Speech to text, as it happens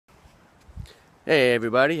Hey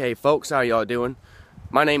everybody, hey folks, how y'all doing?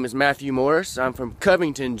 My name is Matthew Morris. I'm from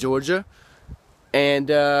Covington, Georgia. And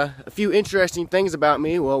a few interesting things about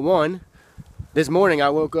me. Well, one, this morning I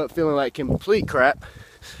woke up feeling like complete crap.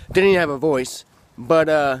 Didn't even have a voice. But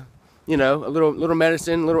you know, a little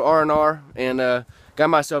medicine, a little R&R, and got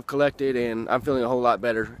myself collected, and I'm feeling a whole lot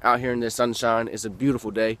better out here in this sunshine. It's a beautiful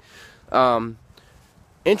day.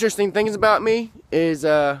 Interesting things about me is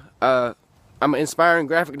I'm an inspiring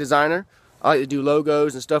graphic designer. I like to do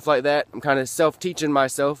logos and stuff like that. I'm kind of self-teaching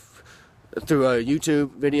myself through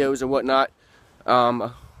YouTube videos and whatnot.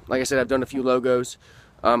 Like I said, I've done a few logos.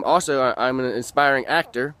 Also, I'm an inspiring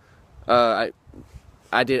actor. I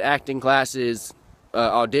did acting classes,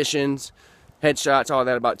 auditions, headshots, all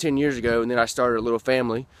that about 10 years ago, and then I started a little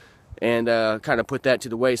family and kind of put that to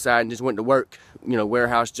the wayside and just went to work, you know,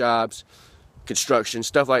 warehouse jobs, construction,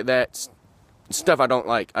 stuff like that. Stuff I don't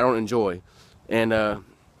like, I don't enjoy. And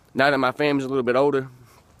now that my family's a little bit older,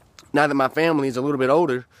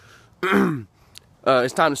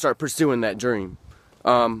 it's time to start pursuing that dream.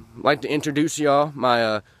 I'd like to introduce y'all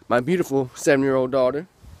my beautiful 7-year-old daughter.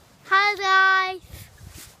 Hi guys.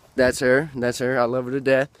 That's her. I love her to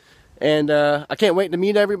death. And I can't wait to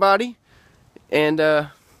meet everybody. And yeah,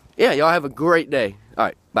 y'all have a great day. All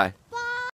right, bye.